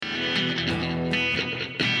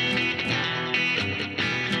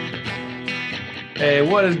Hey,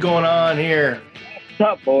 what is going on here? What's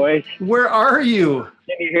up, boys? Where are you?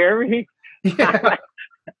 Can you hear me? Yeah.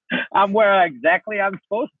 I'm where exactly I'm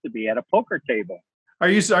supposed to be, at a poker table. Are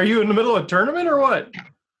you in the middle of a tournament or what?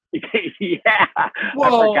 Yeah.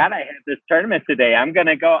 Well, I forgot I had this tournament today. I'm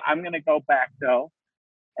gonna go back though,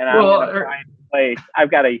 and I'm gonna find a place. I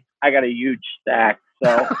got a huge stack,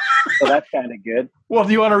 so that's kind of good. Well,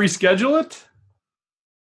 do you want to reschedule it?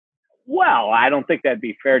 Well, I don't think that'd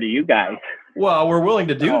be fair to you guys. Well, we're willing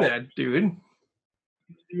to do that, dude.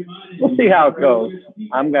 We'll see how it goes.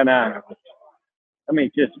 Let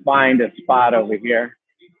me just find a spot over here.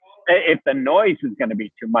 If the noise is going to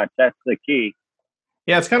be too much, that's the key.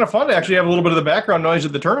 Yeah, it's kind of fun to actually have a little bit of the background noise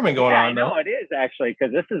of the tournament going on. I know it is actually,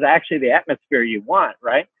 because this is actually the atmosphere you want,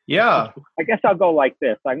 right? Yeah. I guess I'll go like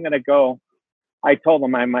this. I'm going to go. I told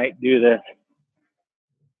them I might do this.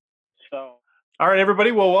 So. All right,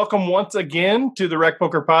 everybody. Well, welcome once again to the Rec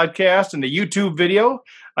Poker Podcast and the YouTube video.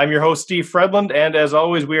 I'm your host, Steve Fredland, and as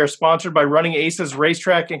always, we are sponsored by Running Aces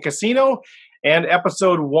Racetrack and Casino, and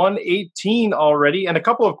episode 118 already. And a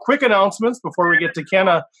couple of quick announcements before we get to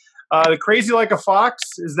Kenna. The Crazy Like a Fox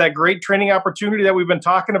is that great training opportunity that we've been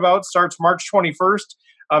talking about. Starts March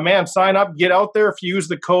 21st. Man, sign up, get out there. If you use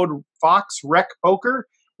the code FOXRECPOKER,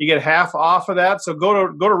 you get half off of that. So go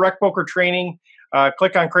to Rec Poker Training.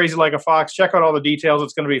 Click on Crazy Like a Fox. Check out all the details.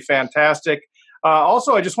 It's going to be fantastic.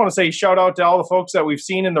 Also, I just want to say shout out to all the folks that we've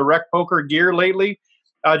seen in the Rec Poker gear lately.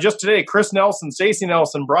 Just today, Chris Nelson, Stacey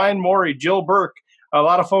Nelson, Brian Morey, Jill Burke, a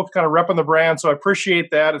lot of folks kind of repping the brand. So I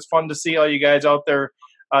appreciate that. It's fun to see all you guys out there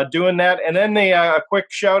doing that. And then a quick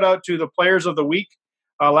shout out to the players of the week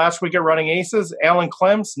last week at Running Aces: Alan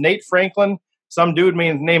Clemps, Nate Franklin, some dude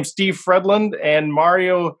named Steve Fredland, and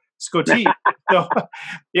Mario Scotti. So,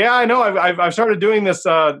 yeah, I know. I've started doing this,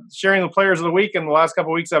 sharing the players of the week, and the last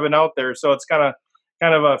couple of weeks I've been out there. So it's kind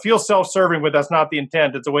of feels self-serving, but that's not the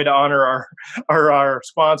intent. It's a way to honor our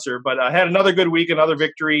sponsor. But I had another good week, another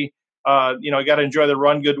victory. You got to enjoy the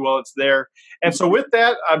run good while it's there. And so with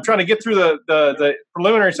that, I'm trying to get through the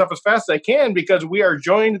preliminary stuff as fast as I can, because we are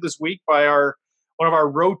joined this week by one of our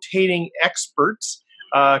rotating experts,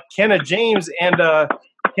 Kenna James, and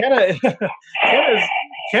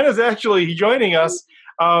Kenna's actually joining us.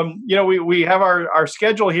 We have our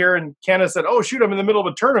schedule here, and Kenna said, "Oh shoot, I'm in the middle of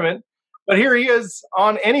a tournament," but here he is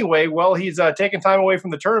on anyway. Well, he's taking time away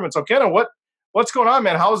from the tournament. So Kenna, what's going on,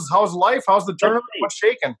 man? How's life? How's the tournament? What's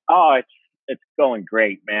shaking? Oh, it's going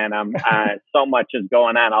great, man. I'm so much is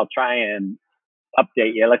going on. I'll try and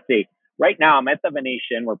update you. Let's see. Right now, I'm at the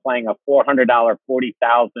Venetian. We're playing a $400,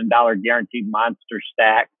 $40,000 guaranteed monster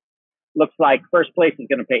stack. Looks like first place is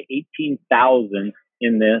going to pay $18,000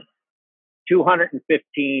 in this.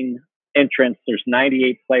 215 entrants. There's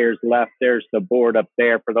 98 players left. There's the board up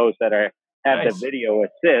there for those that have nice. The video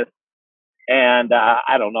assist. And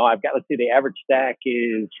I don't know. Let's see, the average stack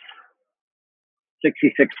is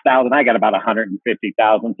 66,000. I got about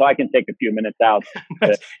 150,000, so I can take a few minutes out.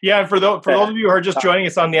 Yeah, and for those of you who are just joining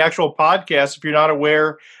us on the actual podcast, if you're not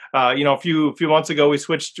aware, a few months ago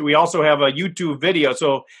we also have a YouTube video.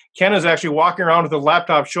 So Ken is actually walking around with a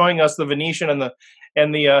laptop showing us the Venetian and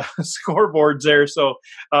the scoreboards there. So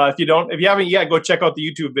if you haven't yet, go check out the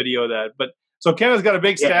YouTube video of that. But so Ken has got a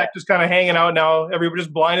big stack just kind of hanging out now. Everybody's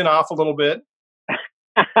blinding off a little bit.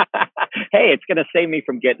 Hey, it's going to save me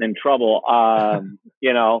from getting in trouble. I'm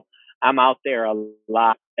out there a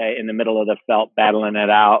lot in the middle of the felt battling it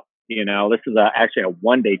out. This is actually a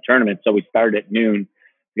one-day tournament. So we started at noon.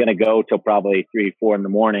 We're going to go till probably 3, 4 in the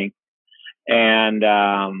morning. And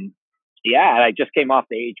I just came off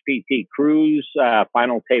the HPT cruise,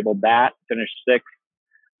 final table bat, finished 6th.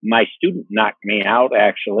 My student knocked me out,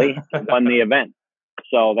 actually, won the event.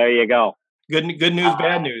 So there you go. Good news,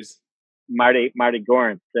 bad news. Marty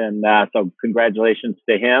Gorentz. And so congratulations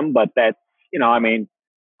to him. But that's,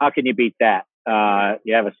 how can you beat that?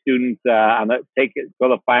 You have a student go to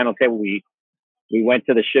the final table. We went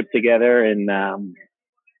to the ship together, and so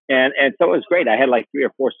it was great. I had like 3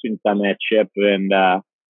 or 4 students on that ship, and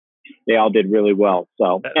they all did really well.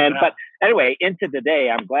 So, but anyway, into the day,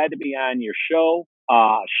 I'm glad to be on your show.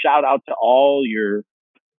 Shout out to all your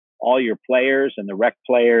players and the rec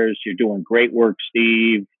players. You're doing great work,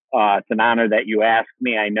 Steve. It's an honor that you asked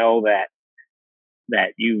me. I know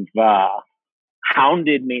that you've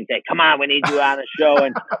hounded me and say, "Come on, we need you on the show."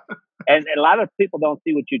 And a lot of people don't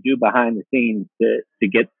see what you do behind the scenes to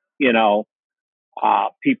get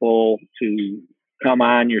people to come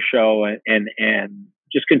on your show and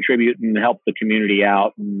just contribute and help the community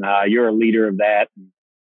out. And you're a leader of that.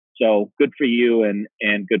 So good for you and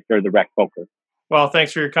good for the Rec Poker. Well,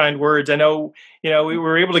 thanks for your kind words. I know, we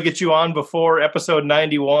were able to get you on before episode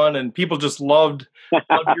 91, and people just loved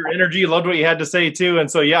your energy, loved what you had to say too.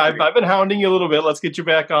 And so, yeah, I've been hounding you a little bit. Let's get you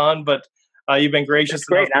back on, but you've been gracious That's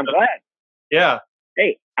great. enough. I'm glad. Yeah.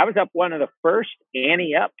 Hey, I was up one of the first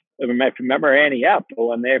Annie Up. If you remember Annie Up,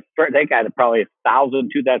 when they got probably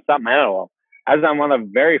 1,000, 2,000 something. I don't know. I was on one of the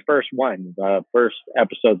very first ones, first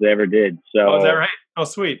episodes they ever did. So, is that right? Oh,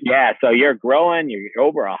 sweet. Yeah. So you're growing. You're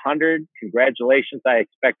over 100. Congratulations. I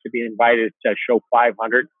expect to be invited to show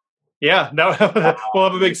 500. Yeah. We'll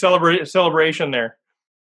have a big celebration there.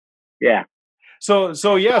 Yeah. So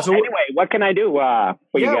anyway, what can I do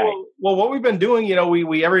for you guys? Well, what we've been doing,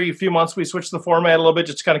 we every few months we switch the format a little bit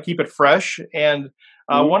just to kind of keep it fresh. And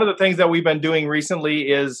one of the things that we've been doing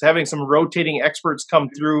recently is having some rotating experts come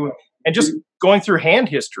through and just going through hand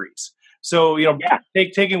histories. So,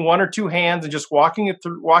 taking one or two hands and just walking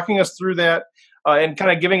us through that, and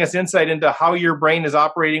kind of giving us insight into how your brain is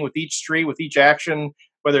operating with each street, with each action,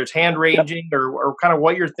 whether it's hand ranging or kind of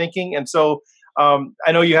what you're thinking. And so,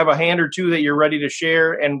 I know you have a hand or two that you're ready to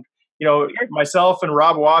share, and myself and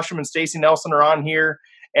Rob Washam and Stacy Nelson are on here,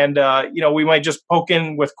 and we might just poke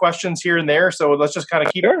in with questions here and there. So let's just kind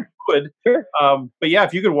of keep it good. Sure. But yeah,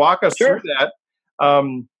 if you could walk us through that.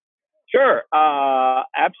 Sure.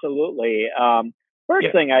 Absolutely. First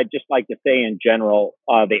thing I'd just like to say in general,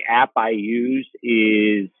 the app I use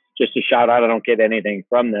is just a shout out. I don't get anything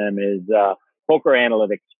from them. Is Poker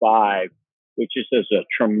Analytics 5. Which is just a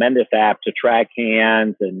tremendous app to track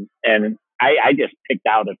hands, and I just picked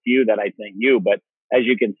out a few that I sent you. But as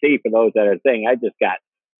you can see, for those that are saying,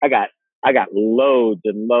 I got loads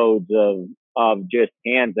and loads of just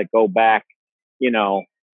hands that go back,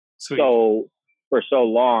 Sweet. so for so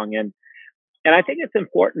long, and I think it's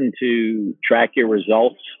important to track your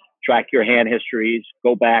results, track your hand histories,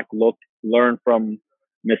 go back, look, learn from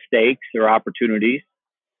mistakes or opportunities,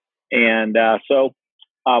 and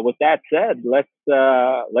with that said,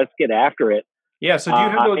 let's get after it. Yeah. So do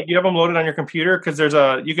you have them loaded on your computer? Because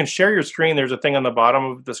you can share your screen. There's a thing on the bottom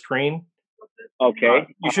of the screen. Okay.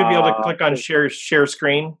 You should be able to click on share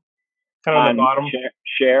screen, kind of on the bottom.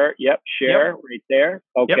 Share. Yep. Share right there.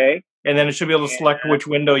 Okay. Yep. And then it should be able to select which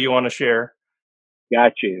window you want to share.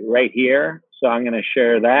 Got you right here. So I'm going to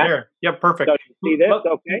share that. There. Yep. Perfect. So you see this?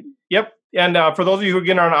 Okay. Yep. And for those of you who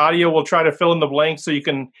get on audio, we'll try to fill in the blanks so you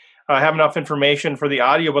can have enough information for the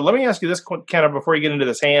audio. But let me ask you this, Ken, before you get into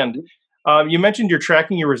this hand. You mentioned you're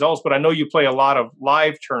tracking your results, but I know you play a lot of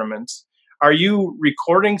live tournaments. Are you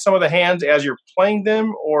recording some of the hands as you're playing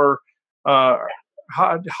them, or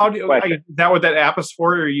how do you, is that what that app is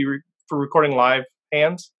for? Are you for recording live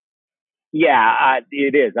hands? Yeah,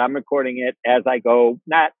 it is. I'm recording it as I go.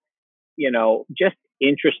 Not, just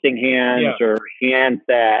interesting hands or hands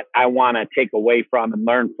that I want to take away from and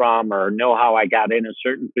learn from, or know how I got in a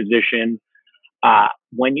certain position.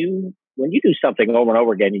 When you do something over and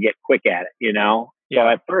over again, you get quick at it, So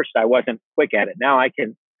at first I wasn't quick at it. Now I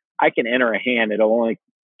can enter a hand. It'll only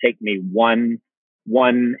take me one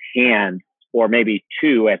hand or maybe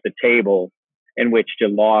two at the table in which to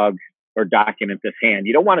log or document this hand.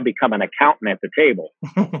 You don't want to become an accountant at the table,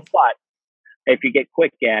 but if you get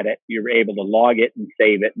quick at it, you're able to log it and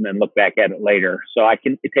save it and then look back at it later. So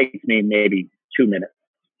it takes me maybe 2 minutes.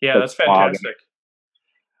 Yeah, that's fantastic.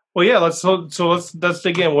 Well, yeah, let's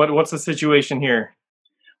dig in. What's the situation here?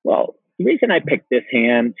 Well, the reason I picked this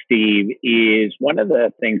hand, Steve, is one of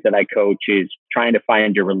the things that I coach is trying to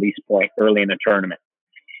find your release point early in a tournament.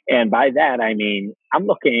 And by that, I mean, I'm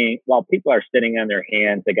looking, while people are sitting on their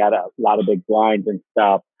hands, they got a lot of big blinds and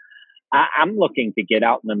stuff. I'm looking to get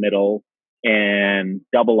out in the middle and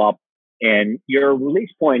double up. And your release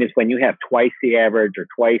point is when you have twice the average or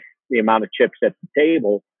twice the amount of chips at the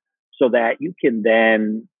table, so that you can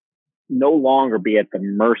then no longer be at the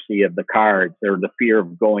mercy of the cards or the fear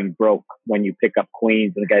of going broke when you pick up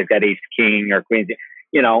queens and the guy's got ace king or queens.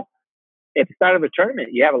 At the start of a tournament,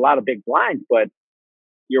 you have a lot of big blinds, but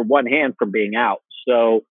you're one hand from being out.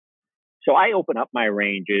 So I open up my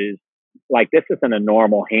ranges like this isn't a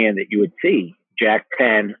normal hand that you would see. Jack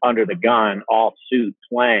 10 under the gun, off suit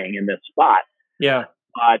playing in this spot. Yeah.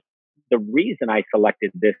 But the reason I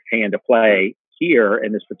selected this hand to play here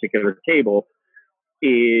in this particular table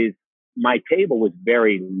is my table was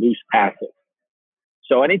very loose passive.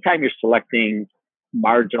 So anytime you're selecting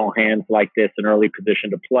marginal hands like this, an early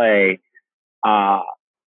position to play,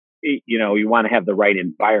 you want to have the right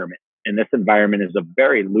environment. And this environment is a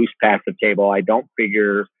very loose passive table. I don't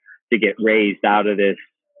figure to get raised out of this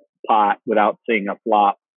pot without seeing a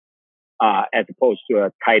flop, as opposed to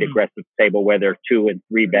a tight aggressive table where they're 2 and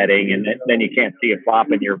 3 betting, and then you can't see a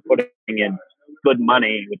flop and you're putting in good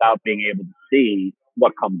money without being able to see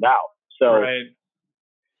what comes out. So, Right.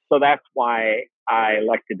 so that's why I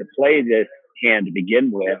elected to play this hand to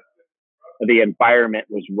begin with. The environment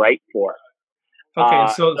was right for it. Okay.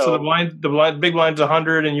 So the big blind's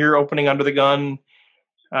 100, and you're opening under the gun.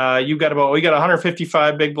 You got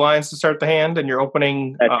 155 big blinds to start the hand, and you're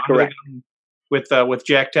opening That's correct. With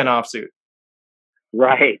Jack 10 offsuit.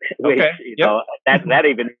 Right. Which, Okay. that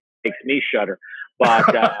even makes me shudder. But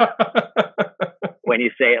when you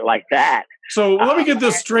say it like that. So let me get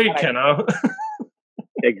this straight, Kenna.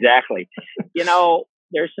 Exactly.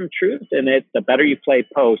 There's some truth in it. The better you play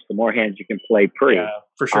post, the more hands you can play pre. Yeah,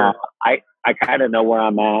 for sure. I kind of know where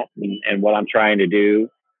I'm at and what I'm trying to do.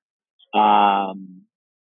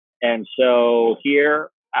 And so here,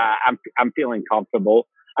 I'm feeling comfortable.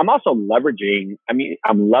 I'm also leveraging.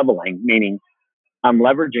 I'm leveling, meaning I'm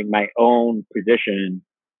leveraging my own position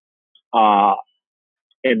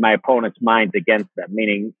in my opponent's minds against them.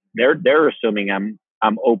 Meaning they're assuming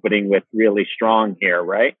I'm opening with really strong here,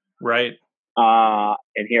 right? Right.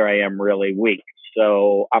 And here I am really weak.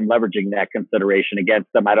 So I'm leveraging that consideration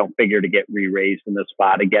against them. I don't figure to get re-raised in the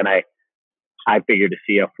spot. Again, I figure to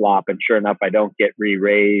see a flop, and sure enough, I don't get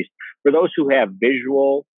re-raised. For those who have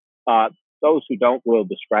visual, those who don't will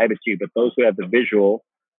describe it to you, but those who have the visual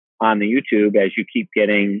on the YouTube, as you keep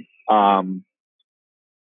getting, more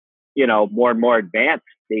and more advanced,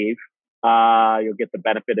 Steve, you'll get the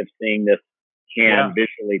benefit of seeing this hand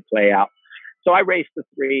visually play out. So I race the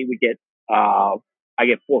 3. I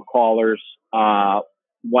get 4 callers,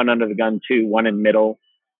 1 under the gun, 2, 1 in middle,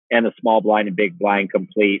 and the small blind and big blind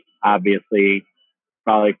complete, obviously,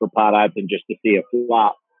 probably for pot odds and just to see a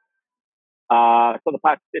flop. So the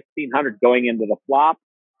pot's 1,500 going into the flop,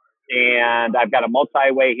 and I've got a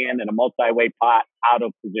multi-way hand and a multi-way pot out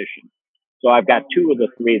of position. So I've got 2 of the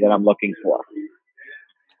 3 that I'm looking for.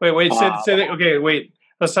 Wait. Say that. Okay, wait.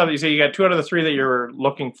 Let's stop. You say you got 2 out of the 3 that you're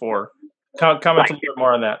looking for. Comment a little bit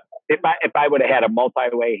more on that. If I would have had a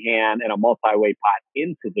multi-way hand and a multi-way pot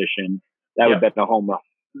in position, that would have been a home run,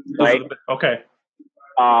 right? Okay.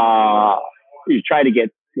 You try to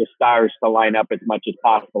get the stars to line up as much as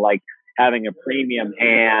possible, like having a premium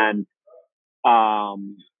hand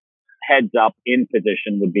heads up in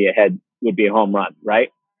position would be a home run, right?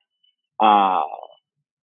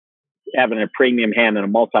 Having a premium hand and a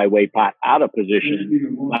multi-way pot out of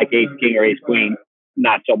position, like ace king or ace queen,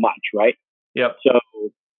 not so much, right? Yep. So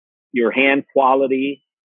your hand quality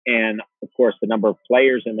and, of course, the number of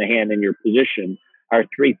players in the hand and your position are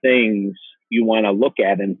 3 things you want to look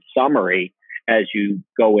at in summary as you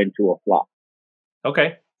go into a flop.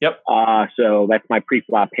 Okay. Yep. So that's my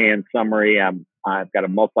pre-flop hand summary. I've got a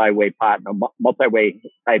multi-way pot and a multi-way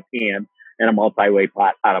type hand and a multi-way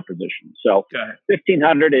pot out of position. So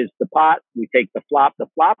 1,500 is the pot. We take the flop. The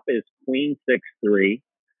flop is queen 6-3.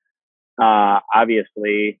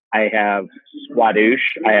 Obviously, I have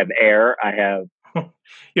squadouche. I have air. I have.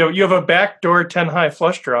 You have a backdoor 10 high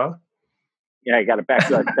flush draw. Yeah, I got a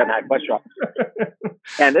backdoor 10 high flush draw.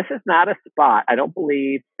 And this is not a spot. I don't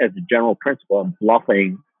believe, as a general principle, I'm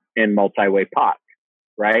bluffing in multi-way pots,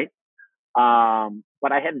 right?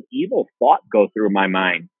 But I had an evil thought go through my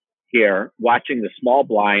mind here, watching the small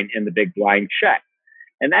blind and the big blind check.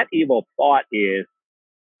 And that evil thought is,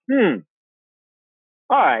 all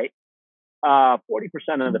right, 40%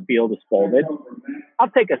 of the field is folded. I'll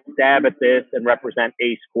take a stab at this and represent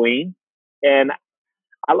ace queen. And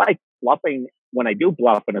I like bluffing. When I do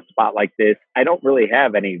bluff in a spot like this, I don't really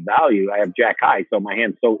have any value. I have jack high, so my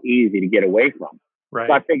hand's so easy to get away from. Right.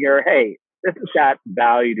 So I figure, hey, this has got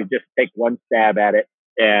value to just take one stab at it.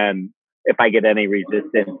 And if I get any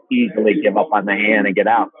resistance, easily give up on the hand and get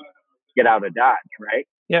out of dodge, right?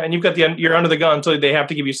 Yeah, and you're under the gun, so they have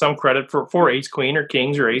to give you some credit for ace queen or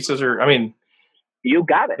kings or aces you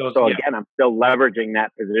got it. So again, I'm still leveraging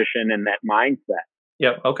that position and that mindset.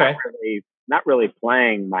 Yep. Okay. Not really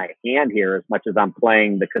playing my hand here as much as I'm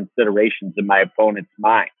playing the considerations in my opponent's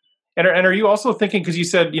mind. And are you also thinking, because you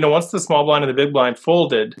said, once the small blind and the big blind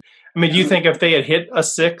folded, do you think if they had hit a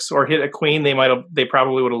 6 or hit a queen, they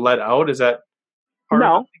probably would have let out? Is that part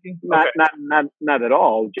of it? Not at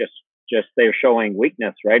all. Just they're showing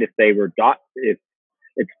weakness, right? If they were if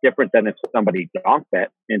it's different than if somebody donk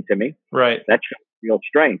bet into me, right? That's real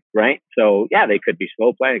strength, right? So yeah, they could be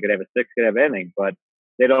slow playing. They could have a 6, could have anything, but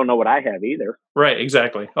they don't know what I have either. Right.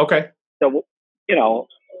 Exactly. Okay. So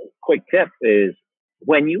quick tip is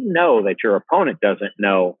when you know that your opponent doesn't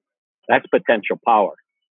know, that's potential power.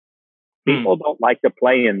 People don't like to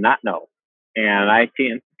play and not know, and I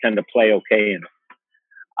tend to play okay in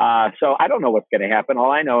it. So I don't know what's going to happen.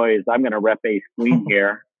 All I know is I'm going to rep ace queen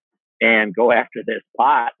here, and go after this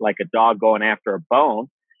pot like a dog going after a bone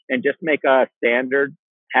and just make a standard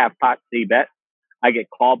half pot c-bet. I get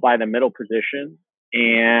called by the middle position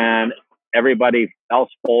and everybody else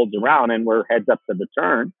folds around and we're heads up to the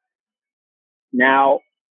turn. Now,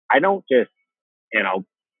 I don't just,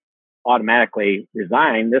 automatically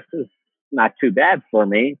resign. This is not too bad for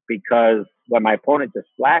me because when my opponent just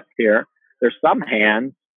slacks here, there's some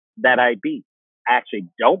hands that I beat. I actually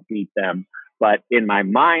don't beat them, but in my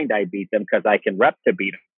mind, I beat them because I can rep to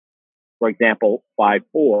beat them. For example, 5-4,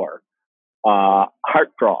 heart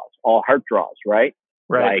draws, all heart draws, right?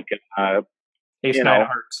 Right. Like, Ace 9 of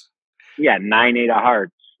hearts. Yeah, 9-8 of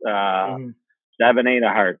hearts, 7-8 of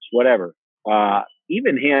hearts, whatever.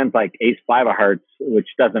 Even hands like Ace 5 of hearts, which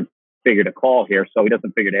doesn't figure to call here, so he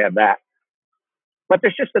doesn't figure to have that. But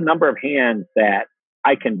there's just a number of hands that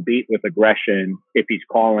I can beat with aggression if he's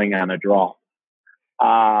calling on a draw.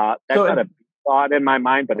 That's not a thought in my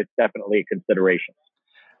mind, but it's definitely a consideration.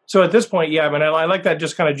 So at this point, yeah, I mean, I like that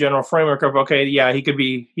just kind of general framework of, okay, yeah, he could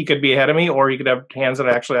be ahead of me, or he could have hands that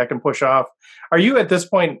actually I can push off. Are you at this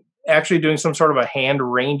point actually doing some sort of a hand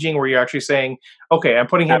ranging where you're actually saying, okay, I'm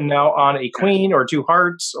putting him now on a queen or 2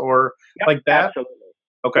 hearts or like that? Absolutely.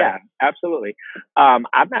 Okay. Yeah, absolutely. I'm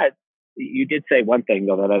not. You did say one thing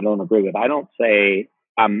though that I don't agree with. I don't say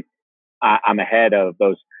I'm ahead of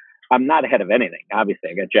those. I'm not ahead of anything.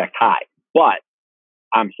 Obviously, I got jacked high, but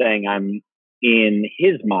I'm saying I'm in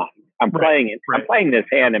his mind. I'm playing it. I'm playing this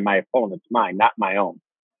hand in my opponent's mind, not my own.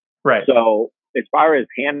 Right. So as far as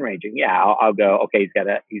hand ranging, yeah, I'll go. Okay, he's got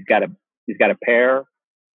a pair.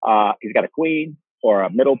 He's got a queen or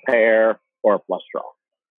a middle pair or a flush draw.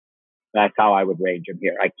 That's how I would range him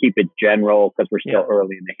here. I keep it general because we're still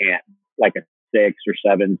early in the hand, like a 6 or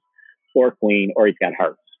 7 or queen, or he's got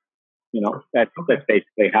hearts. That's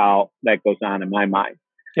basically how that goes on in my mind.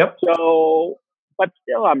 Yep. So, but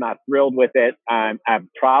still, I'm not thrilled with it. I'm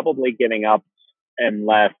probably giving up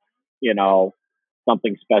unless,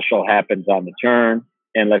 something special happens on the turn.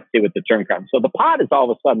 And let's see what the turn comes. So the pot is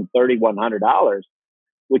all of a sudden $3,100,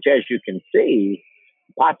 which, as you can see,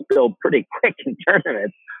 pots build pretty quick in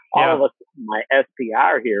tournaments. All of a sudden, my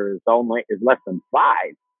SPR here is less than 5.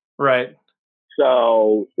 Right.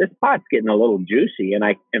 So this pot's getting a little juicy, and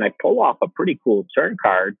I pull off a pretty cool turn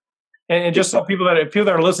card. And just so people that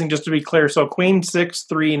are listening, just to be clear, so Queen 6,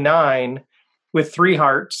 3, 9 with 3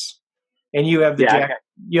 hearts, and you have the Jack.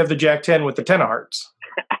 You have the Jack 10 with the 10 of hearts.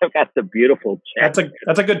 I've got the beautiful Jack.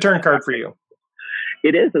 That's a good turn card for you.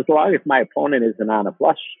 It is, as long as my opponent isn't on a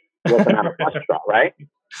flush draw, right?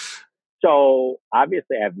 So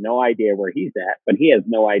obviously I have no idea where he's at, but he has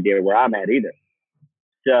no idea where I'm at either.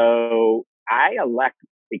 So I elect,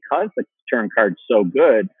 because the turn card's so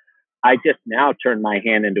good, I just now turn my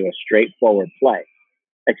hand into a straightforward play,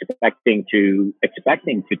 expecting to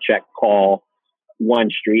check call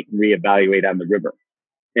one street and reevaluate on the river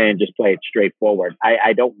and just play it straightforward.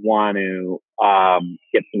 I don't want to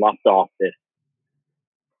get bluffed off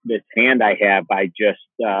this hand I have by just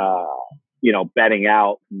betting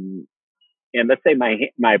out. And let's say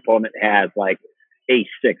my opponent has like Ace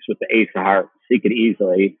 6 with the Ace of hearts. He could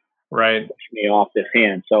easily push me off this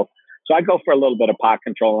hand. So I go for a little bit of pot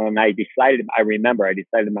control, and I decided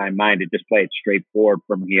in my mind to just play it straightforward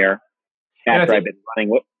from here. After I've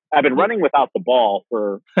been running without the ball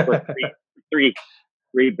for three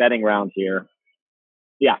betting rounds here.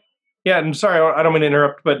 Yeah. Yeah, and sorry, I don't mean to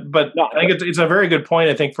interrupt, but no, I think it's a very good point,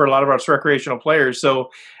 I think, for a lot of us recreational players. So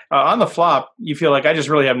on the flop, you feel like I just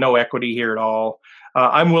really have no equity here at all.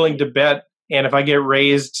 I'm willing to bet, and if I get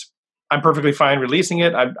raised, I'm perfectly fine releasing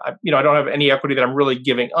it. I don't have any equity that I'm really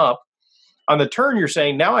giving up. On the turn, you're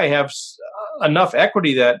saying now I have enough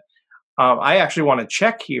equity that I actually want to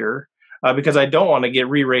check here because I don't want to get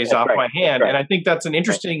re-raised off my hand. And I think that's an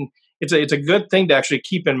interesting. It's a good thing to actually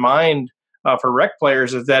keep in mind. For rec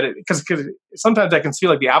players, is that because sometimes I can see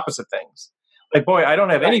like the opposite things. Like, boy, I don't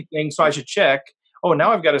have anything, so I should check. Oh,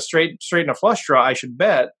 now I've got a straight and a flush draw. I should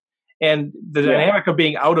bet. And the dynamic of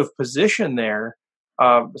being out of position there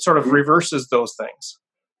sort of reverses those things.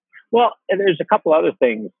 Well, and there's a couple other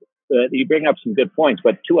things that you bring up some good points,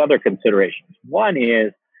 but 2 other considerations. One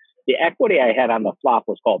is the equity I had on the flop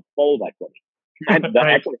was called fold equity. And the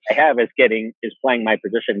equity I have is playing my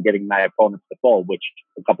position and getting my opponents to fold, which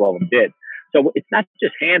a couple of them did. So it's not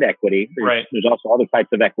just hand equity. There's also other types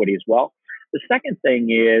of equity as well. The second thing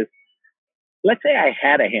is, let's say I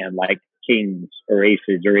had a hand like kings or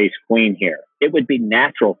aces or ace queen here. It would be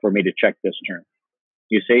natural for me to check this turn.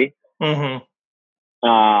 You see? Mm-hmm.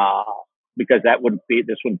 Because this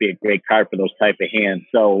wouldn't be a great card for those type of hands.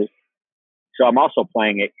 So I'm also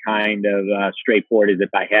playing it kind of straightforward as if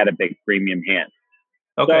I had a big premium hand.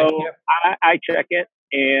 Okay. So Yeah. I check it,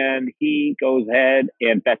 and he goes ahead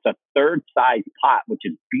and bets a third size pot, which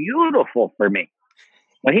is beautiful for me.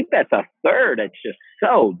 When he bets a third, it's just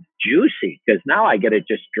so juicy because now I get to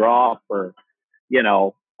just draw for,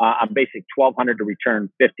 I'm basically 1,200 to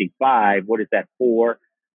return 55. What is that? 4,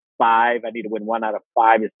 5. I need to win 1 out of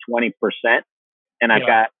 5 is 20%. And I've Yeah.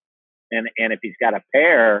 got, and if he's got a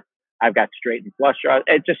pair, I've got straight and flush draws.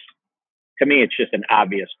 To me, it's just an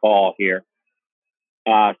obvious call here.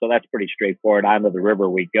 So that's pretty straightforward. On to the river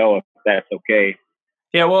we go, if that's okay.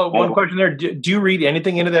 Yeah, well, one question there. Do you read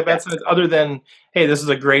anything into that bet size other than, hey, this is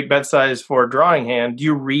a great bet size for a drawing hand? Do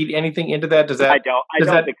you read anything into that? I don't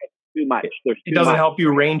because it's too much. There's it doesn't much. help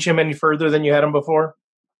you range him any further than you had him before?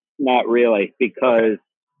 Not really, because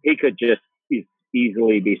he could just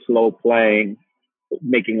easily be slow playing,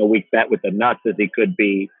 making a weak bet with the nuts as he could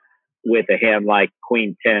be with a hand like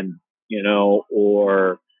Queen 10,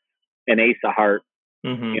 or an Ace of Heart,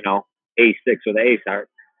 Ace 6 with Ace Heart.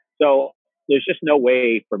 So there's just no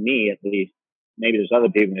way for me, at least, maybe there's other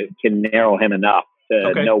people that can narrow him enough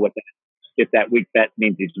to know if that weak bet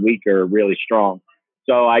means he's weak or really strong.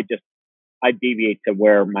 So I deviate to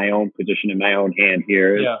where my own position in my own hand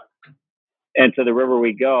here is. Yeah. And to the river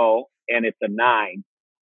we go, and it's a 9.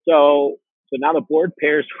 So now the board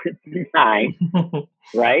pairs with 9,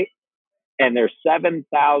 right? And there's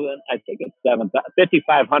 7,000, I think it's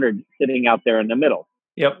 5,500 sitting out there in the middle.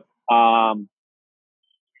 Yep.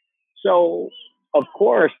 So of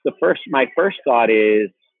course, my first thought is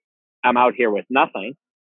I'm out here with nothing,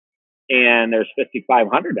 and there's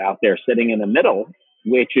 5,500 out there sitting in the middle,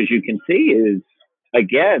 which, as you can see, is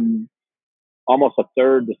again almost a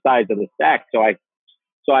third the size of the stack. So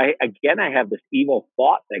I have this evil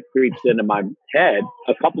thought that creeps into my head.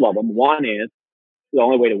 A couple of them. One is the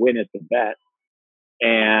only way to win is to bet,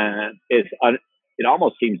 and it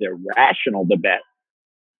almost seems irrational to bet,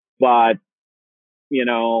 but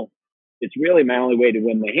it's really my only way to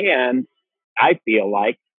win the hand. I feel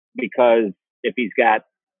like, because if he's got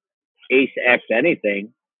Ace X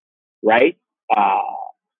anything, right,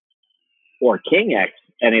 or King X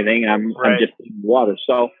anything, I'm just in water.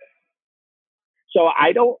 So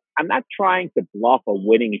I'm not trying to bluff a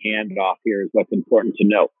winning hand off here, is what's important to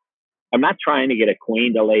note. I'm not trying to get a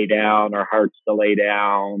queen to lay down or hearts to lay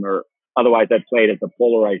down, or otherwise I'd play it as a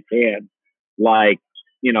polarized hand, like,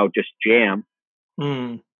 just jam.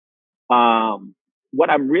 What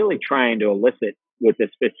I'm really trying to elicit with this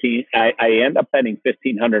 15, I end up betting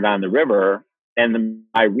 1,500 on the river. And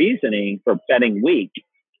my reasoning for betting weak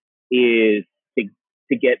is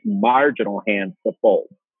to get marginal hands to fold.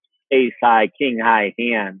 Ace high, king high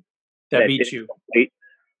hand that beats you.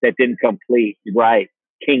 That didn't complete, right?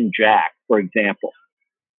 King Jack, for example.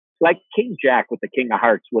 Like King Jack with the King of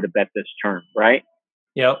Hearts would have bet this turn, right?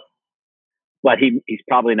 Yep. But he's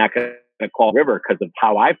probably not going to call river because of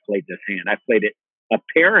how I played this hand. I played it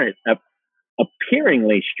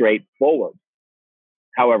appearingly straightforward.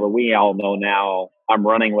 However, we all know now I'm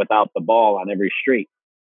running without the ball on every street.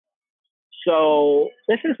 So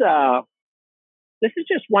this is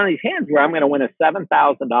just one of these hands where I'm going to win a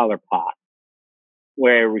 $7,000 pot,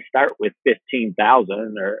 where we start with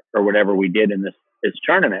 15,000 or whatever we did in this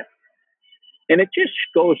tournament. And it just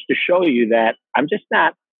goes to show you that I'm just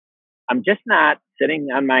not sitting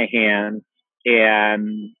on my hands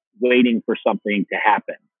and waiting for something to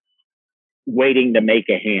happen, waiting to make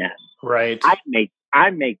a hand. Right. I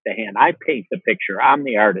make the hand. I paint the picture. I'm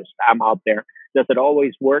the artist. I'm out there. Does it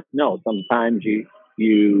always work? No. Sometimes you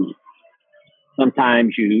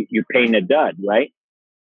paint a dud, right?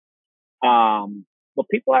 But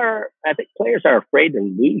I think players are afraid to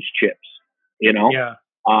lose chips, Yeah.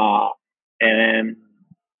 And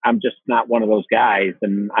I'm just not one of those guys,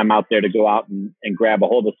 and I'm out there to go out and grab a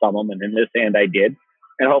hold of some of them. And in this hand I did,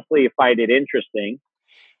 and hopefully you find it interesting.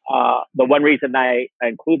 The one reason I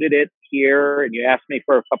included it here, and you asked me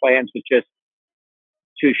for a couple of hands, was just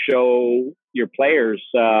to show your players,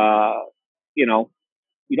 you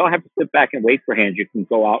don't have to sit back and wait for hands. You can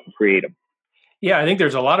go out and create them. Yeah, I think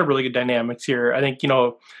there's a lot of really good dynamics here. I think,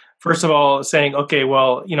 first of all, saying, okay,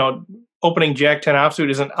 well, opening Jack 10 offsuit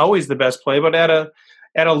isn't always the best play, but at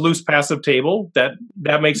a loose passive table, that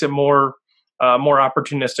makes it more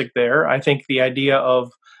opportunistic there. I think the idea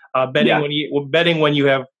of betting when you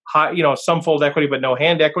have high, some fold equity but no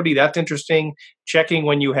hand equity, that's interesting. Checking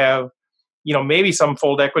when you have, maybe some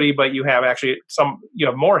fold equity but you have actually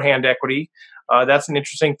more hand equity. That's an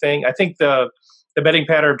interesting thing. I think the betting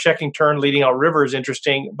pattern of checking turn leading out river is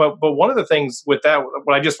interesting. But one of the things with that,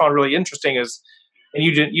 what I just found really interesting is, and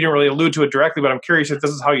you didn't really allude to it directly, but I'm curious if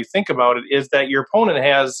this is how you think about it, is that your opponent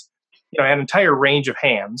has an entire range of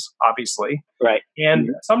hands, obviously. Right. And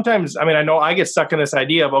sometimes, I know I get stuck in this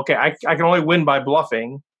idea of, okay, I can only win by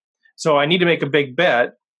bluffing, so I need to make a big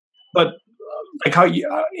bet. But like how you,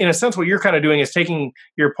 in a sense, what you're kind of doing is taking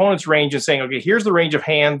your opponent's range and saying, okay, here's the range of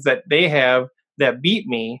hands that they have that beat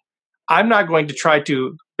me. I'm not going to try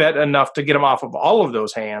to bet enough to get them off of all of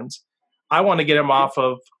those hands. I want to get them off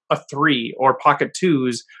of a 3 or pocket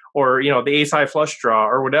 2s or the ace high flush draw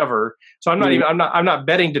or whatever. So I'm not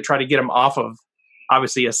betting to try to get them off of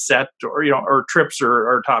obviously a set or trips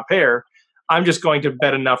or top pair. I'm just going to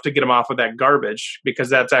bet enough to get them off of that garbage because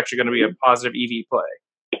that's actually going to be a positive EV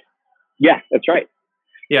play. Yeah, that's right.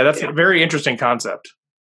 Yeah, that's a very interesting concept.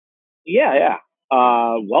 Yeah.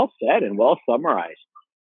 Well said and well summarized.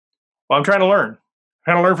 Well, I'm trying to learn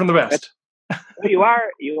from the best. Well,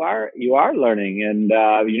 you are learning, and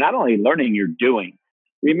you're not only learning, you're doing.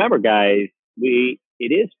 Remember, guys, it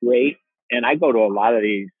is great, and I go to a lot of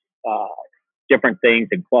these different things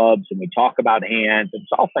in clubs, and we talk about hands, and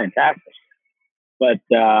it's all fantastic. But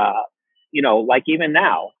like even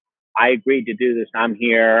now, I agreed to do this. I'm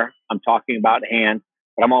here. I'm talking about hands,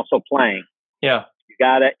 but I'm also playing. Yeah, you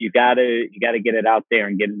gotta get it out there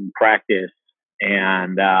and get in practice.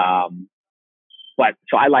 And but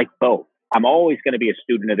so I like both. I'm always going to be a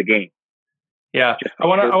student of the game. Yeah, I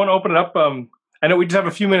want to open it up. I know we just have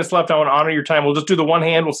a few minutes left. I want to honor your time. We'll just do the one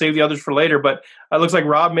hand. We'll save the others for later. But it looks like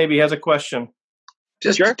Rob maybe has a question.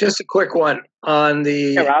 Just a quick one on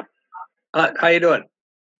the. Hey, Rob. How you doing?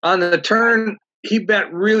 On the turn, he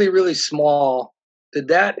bet really, really small. Did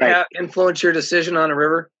that influence your decision on the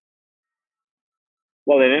river?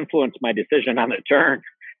 Well, it influenced my decision on the turn.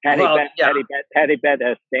 Had he bet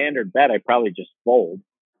a standard bet, I'd probably just fold.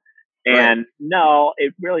 And no,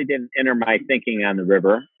 it really didn't enter my thinking on the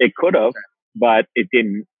river. It could have, but it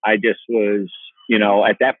didn't. I just was,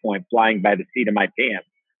 at that point, flying by the seat of my pants,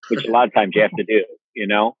 which a lot of times you have to do,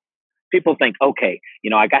 People think, okay,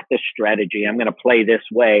 I got this strategy. I'm going to play this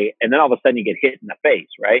way. And then all of a sudden you get hit in the face,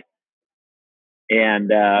 right? And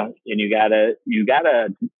you gotta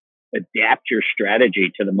adapt your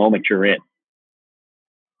strategy to the moment you're in.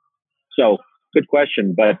 So good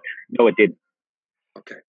question, but no, it didn't.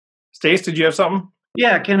 Okay. Stace, did you have something?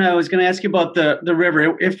 Yeah, Ken, I was going to ask you about the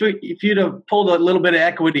river. If you'd have pulled a little bit of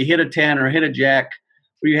equity, hit a 10 or hit a jack,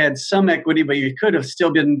 where you had some equity, but you could have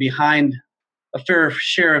still been behind a fair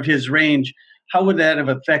share of his range, how would that have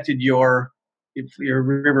affected your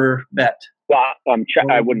river bet? Well,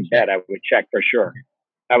 I wouldn't bet. I would check for sure.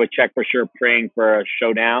 I would check for sure, praying for a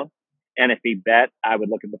showdown. And if he bet, I would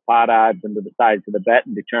look at the pot odds and the size of the bet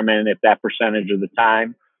and determine if that percentage of the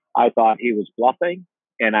time I thought he was bluffing.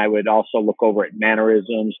 And I would also look over at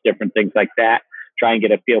mannerisms, different things like that, try and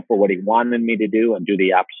get a feel for what he wanted me to do and do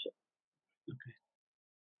the opposite.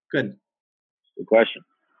 Okay. Good question.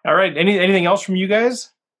 All right. Anything else from you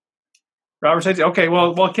guys? Robert says, okay,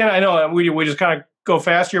 well, Ken, I know we just kind of go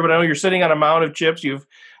fast here, but I know you're sitting on a mound of chips. You've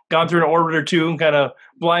gone through an orbit or two and kind of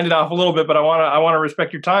blinded off a little bit, but I want to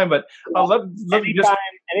respect your time. But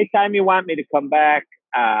anytime you want me to come back,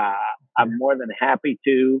 I'm more than happy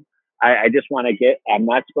to. I just want to I'm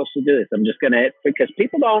not supposed to do this. I'm just going to, because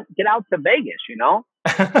people don't get out to Vegas, This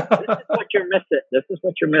is what you're missing. This is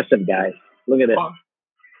what you're missing, guys. Look at this.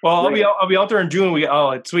 Well, I'll be out there in June.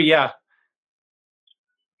 It's sweet. Yeah.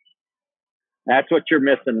 That's what you're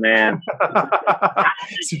missing, man.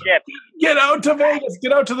 Get out to Vegas.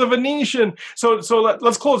 Get out to the Venetian. So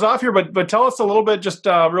let's close off here, but tell us a little bit, just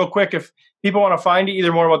real quick, if people want to find you,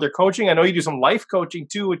 either more about their coaching. I know you do some life coaching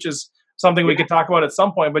too, which is something we could talk about at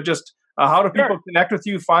some point. But just how do people connect with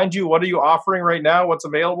you, find you? What are you offering right now? What's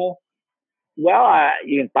available? Well,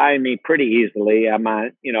 you can find me pretty easily. I'm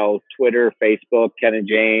on, Twitter, Facebook, Ken and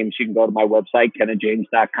James. You can go to my website,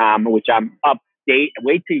 kenandjames.com, which I'm update.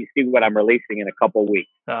 Wait till you see what I'm releasing in a couple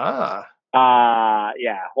weeks. Whole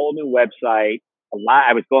new website.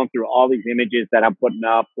 I was going through all these images that I'm putting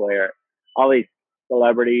up where all these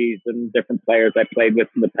celebrities and different players I played with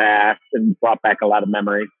in the past and brought back a lot of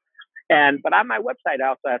memories. But on my website, I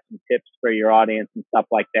also have some tips for your audience and stuff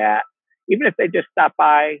like that. Even if they just stop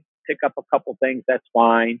by, pick up a couple things, that's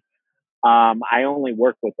fine. I only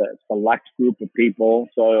work with a select group of people.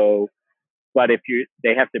 But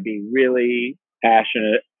they have to be really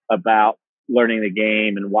passionate about learning the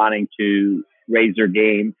game and wanting to raise their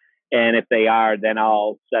game. And if they are, then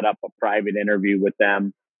I'll set up a private interview with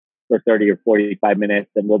them for 30 or 45 minutes,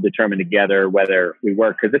 and we'll determine together whether we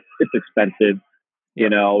work, because it's expensive,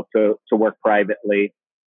 to work privately.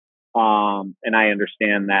 And I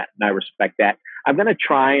understand that and I respect that. I'm going to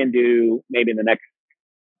try and do, maybe in the next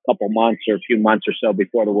couple months or a few months or so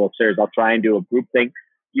before the World Series, I'll try and do a group thing.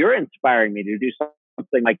 You're inspiring me to do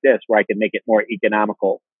something like this where I can make it more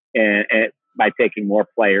economical and by taking more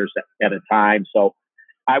players at a time. So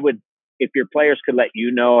I would, if your players could let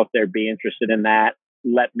you know if they'd be interested in that,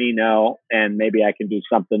 let me know, and maybe I can do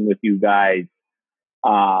something with you guys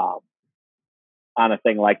on a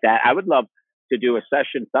thing like that. I would love to do a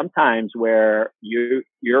session sometimes where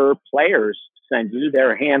your players send you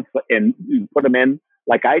their hands and you put them in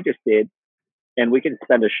like I just did, and we can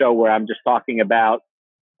spend a show where I'm just talking about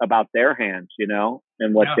their hands,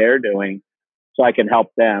 and what they're doing, so I can help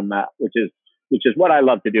them, which is what I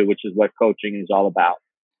love to do, which is what coaching is all about.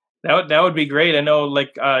 That would be great. I know,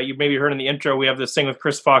 like you maybe heard in the intro, we have this thing with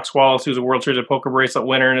Chris Fox Wallace, who's a World Series of Poker bracelet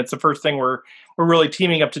winner, and it's the first thing we're really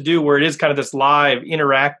teaming up to do, where it is kind of this live,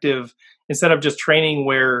 interactive, instead of just training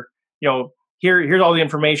where here's all the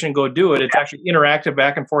information, go do it. It's actually interactive,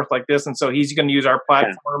 back and forth like this, and so he's going to use our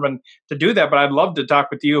platform and to do that. But I'd love to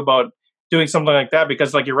talk with you about doing something like that,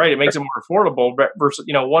 because, like you're right, it makes it more affordable. Versus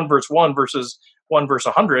 1 versus 1 versus 1 versus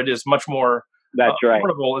 100 is much more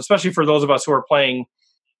affordable, especially for those of us who are playing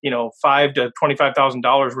 $5,000 to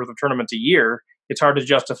 $25,000 worth of tournaments a year. It's hard to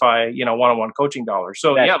justify, one-on-one coaching dollars.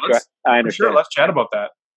 So let's chat about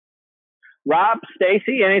that. Rob,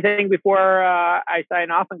 Stacy, anything before I sign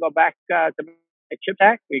off and go back to Chip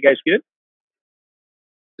Hack? Are you guys good?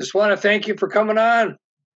 Just want to thank you for coming on.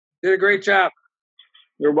 Did a great job.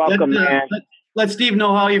 You're welcome, man. Let Steve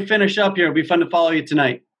know how you finish up here. It'll be fun to follow you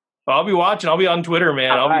tonight. I'll be watching. I'll be on Twitter,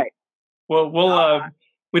 man.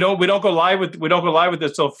 We don't go live with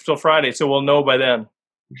this till Friday, so we'll know by then.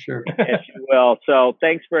 Sure. Yes, you will. So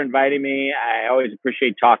thanks for inviting me. I always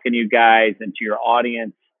appreciate talking to you guys and to your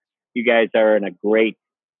audience. You guys are in a great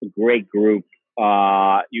group.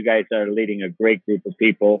 You guys are leading a great group of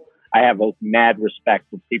people. I have a mad respect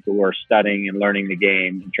for people who are studying and learning the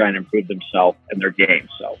game and trying to improve themselves and their game.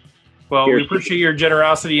 So, we appreciate your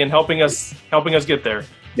generosity in helping us get there.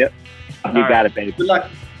 Yep, you got it, baby. Good luck.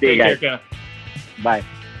 See you guys. Bye.